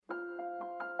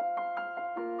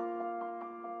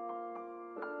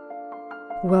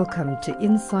Welcome to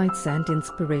Insights and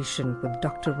Inspiration with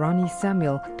Dr. Ronnie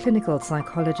Samuel, clinical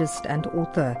psychologist and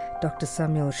author. Dr.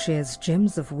 Samuel shares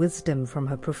gems of wisdom from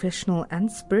her professional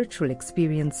and spiritual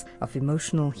experience of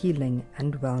emotional healing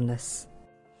and wellness.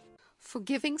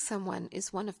 Forgiving someone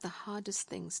is one of the hardest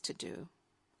things to do,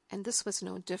 and this was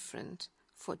no different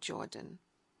for Jordan.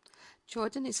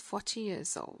 Jordan is 40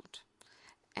 years old,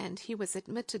 and he was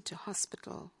admitted to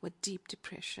hospital with deep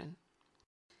depression.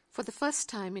 For the first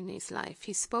time in his life,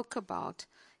 he spoke about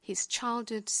his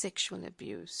childhood sexual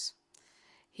abuse.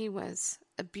 He was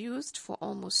abused for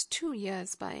almost 2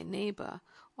 years by a neighbor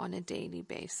on a daily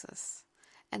basis,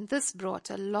 and this brought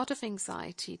a lot of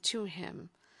anxiety to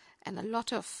him and a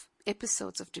lot of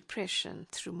episodes of depression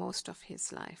through most of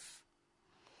his life.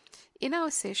 In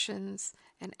our sessions,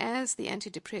 and as the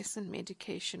antidepressant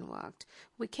medication worked,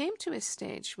 we came to a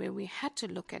stage where we had to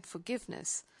look at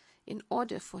forgiveness in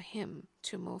order for him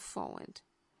to move forward.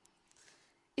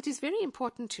 It is very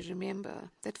important to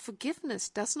remember that forgiveness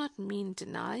does not mean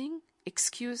denying,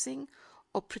 excusing,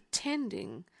 or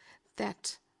pretending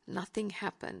that nothing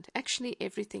happened. Actually,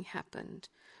 everything happened.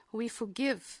 We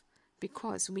forgive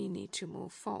because we need to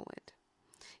move forward.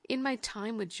 In my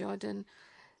time with Jordan,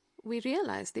 we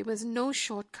realized there was no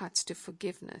shortcuts to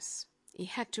forgiveness. He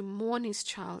had to mourn his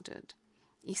childhood.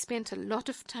 He spent a lot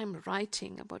of time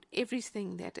writing about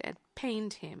everything that had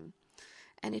pained him,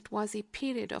 and it was a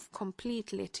period of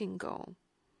complete letting go.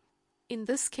 In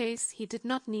this case, he did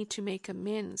not need to make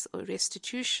amends or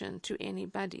restitution to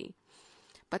anybody,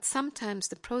 but sometimes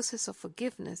the process of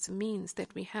forgiveness means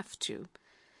that we have to.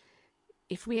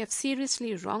 If we have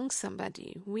seriously wronged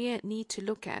somebody, we need to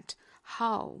look at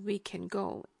how we can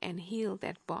go and heal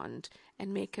that bond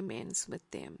and make amends with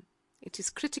them. It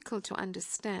is critical to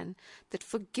understand that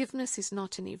forgiveness is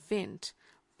not an event,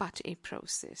 but a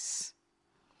process.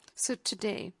 So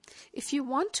today, if you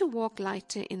want to walk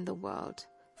lighter in the world,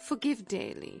 forgive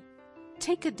daily.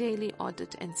 Take a daily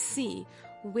audit and see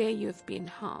where you've been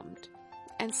harmed.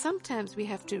 And sometimes we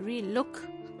have to re-look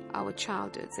our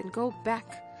childhoods and go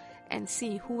back and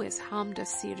see who has harmed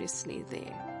us seriously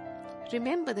there.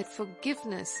 Remember that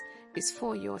forgiveness is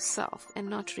for yourself and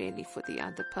not really for the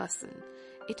other person.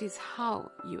 It is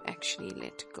how you actually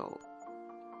let go.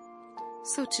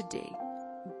 So today,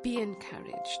 be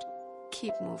encouraged.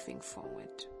 Keep moving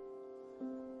forward.